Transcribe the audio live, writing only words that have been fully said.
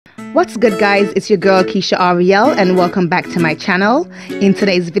What's good, guys? It's your girl Kiesha Arielle and welcome back to my channel. In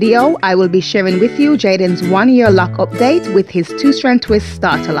today's video, I will be sharing with you Jayden's 1-year lock update with his 2-strand twist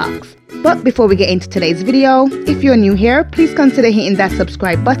starter locks. But before we get into today's video, if you're new here, please consider hitting that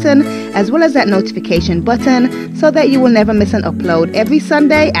subscribe button as well as that notification button so that you will never miss an upload every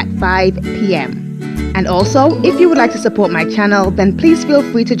Sunday at 5 p.m. And also, if you would like to support my channel, then please feel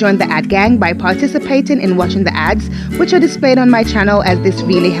free to join the ad gang by participating in watching the ads which are displayed on my channel, as this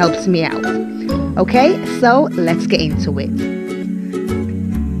really helps me out. Okay, so let's get into it.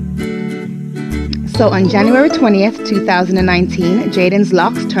 So on January 20th, 2019, Jayden's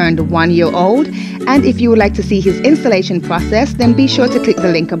locks turned 1 year old, and if you would like to see his installation process, then be sure to click the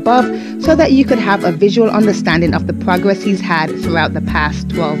link above so that you could have a visual understanding of the progress he's had throughout the past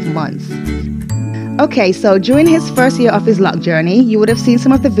 12 months. Okay, so during his first year of his lock journey, you would have seen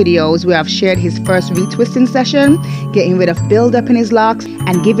some of the videos where I've shared his first retwisting session, getting rid of buildup in his locks,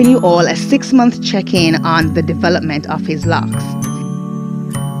 and giving you all a 6-month check-in on the development of his locks.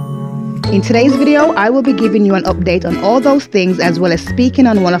 In today's video, I will be giving you an update on all those things, as well as speaking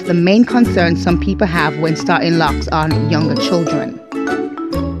on one of the main concerns some people have when starting locks on younger children.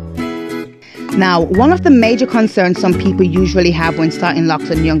 Now, one of the major concerns some people usually have when starting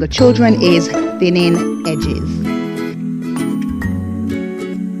locks on younger children is thinning edges.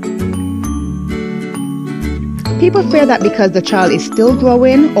 People fear that because the child is still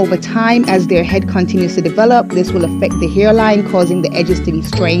growing, over time as their head continues to develop, this will affect the hairline, causing the edges to be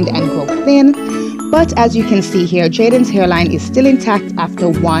strained and grow thin. But as you can see here, Jayden's hairline is still intact after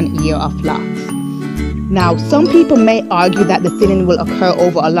 1 year of locks. Now, some people may argue that the thinning will occur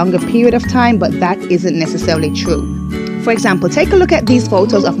over a longer period of time, but that isn't necessarily true. For example, take a look at these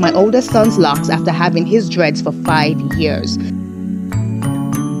photos of my oldest son's locks after having his dreads for 5 years.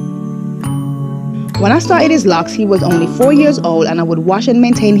 When I started his locks, he was only 4 years old, and I would wash and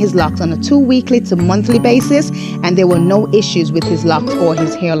maintain his locks on a 2 weekly to monthly basis, and there were no issues with his locks or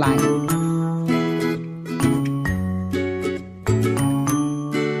his hairline.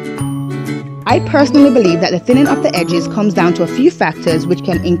 I personally believe that the thinning of the edges comes down to a few factors, which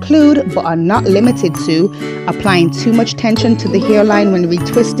can include, but are not limited to, applying too much tension to the hairline when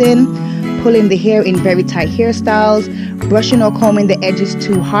retwisting, pulling the hair in very tight hairstyles, brushing or combing the edges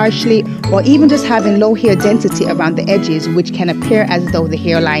too harshly, or even just having low hair density around the edges, which can appear as though the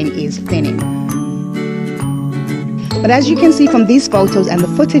hairline is thinning. But as you can see from these photos and the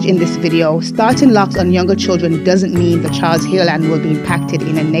footage in this video, starting locks on younger children doesn't mean the child's hairline will be impacted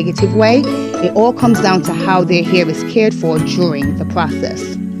in a negative way. It all comes down to how their hair is cared for during the process.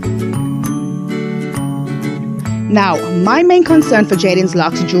 Now, my main concern for Jayden's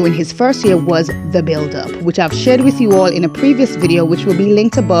locks during his first year was the buildup, which I've shared with you all in a previous video, which will be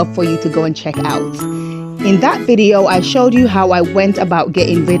linked above for you to go and check out. In that video, I showed you how I went about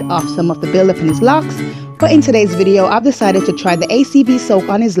getting rid of some of the buildup in his locks. But in today's video, I've decided to try the ACV soak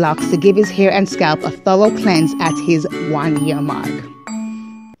on his locks to give his hair and scalp a thorough cleanse at his 1 year mark.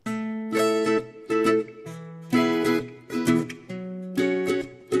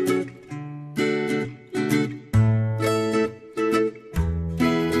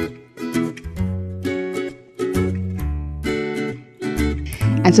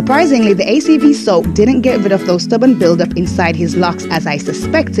 And surprisingly, the ACV soap didn't get rid of those stubborn buildup inside his locks as I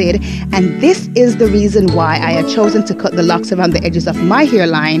suspected, and this is the reason why I had chosen to cut the locks around the edges of my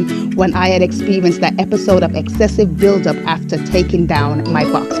hairline when I had experienced that episode of excessive buildup after taking down my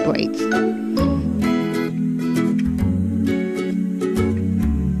box braids.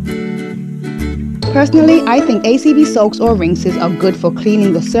 Personally, I think ACV soaks or rinses are good for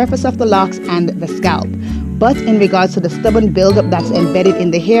cleaning the surface of the locks and the scalp. But in regards to the stubborn buildup that's embedded in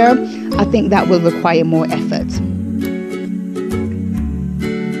the hair, I think that will require more effort.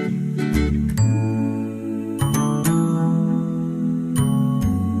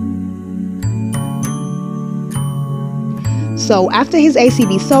 So after his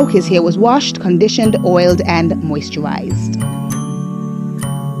ACV soak, his hair was washed, conditioned, oiled, and moisturized.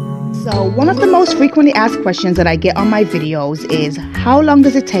 So one of the most frequently asked questions that I get on my videos is, how long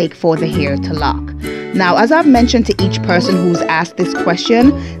does it take for the hair to lock? Now, as I've mentioned to each person who's asked this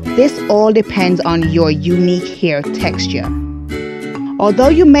question, this all depends on your unique hair texture. Although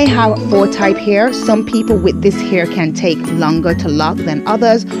you may have 4-type hair, some people with this hair can take longer to lock than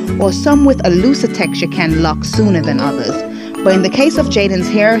others, or some with a looser texture can lock sooner than others. But in the case of Jayden's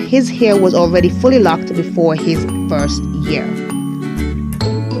hair, his hair was already fully locked before his first year.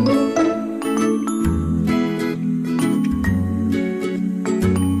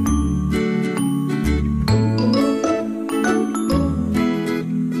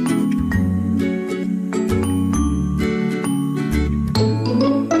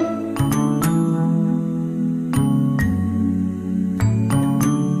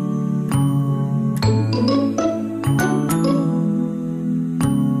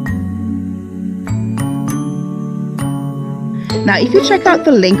 if you check out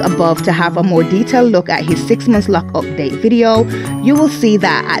the link above to have a more detailed look at his 6 months lock update video, you will see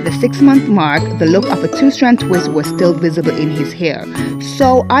that at the 6-month mark, the look of a 2-strand twist was still visible in his hair.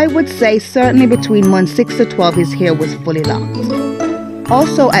 So I would say certainly between month 6 to 12 his hair was fully locked.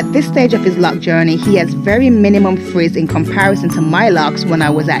 Also, at this stage of his lock journey, he has very minimum frizz in comparison to my locks when I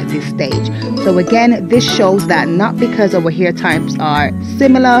was at this stage. So again, this shows that not because our hair types are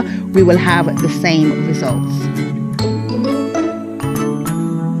similar, we will have the same results.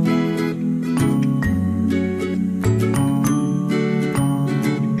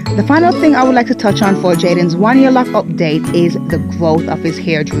 The final thing I would like to touch on for Jayden's 1-year lock update is the growth of his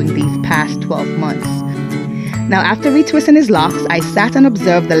hair during these past 12 months. Now, after retwisting his locks, I sat and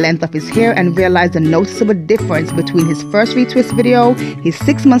observed the length of his hair and realized a noticeable difference between his first retwist video, his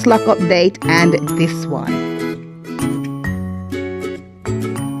 6 months lock update, and this one.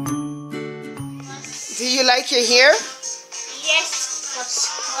 Do you like your hair? Yes.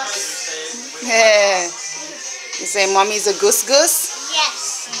 Yeah. You say mommy's a goose goose?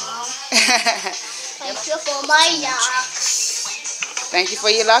 Yes, Mom. Thank you for my locks. Thank you for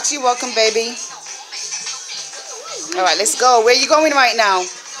your locks. You're welcome, baby. All right, let's go. Where are you going right now?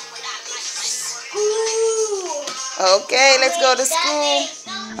 School. Okay, let's go to school.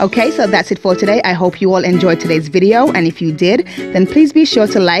 Okay, so that's it for today. I hope you all enjoyed today's video, and if you did, then please be sure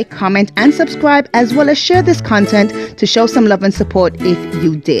to like, comment, and subscribe, as well as share this content to show some love and support if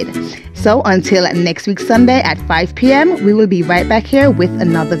you did. So until next week Sunday at 5 p.m, we will be right back here with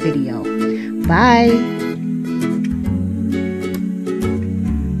another video. Bye.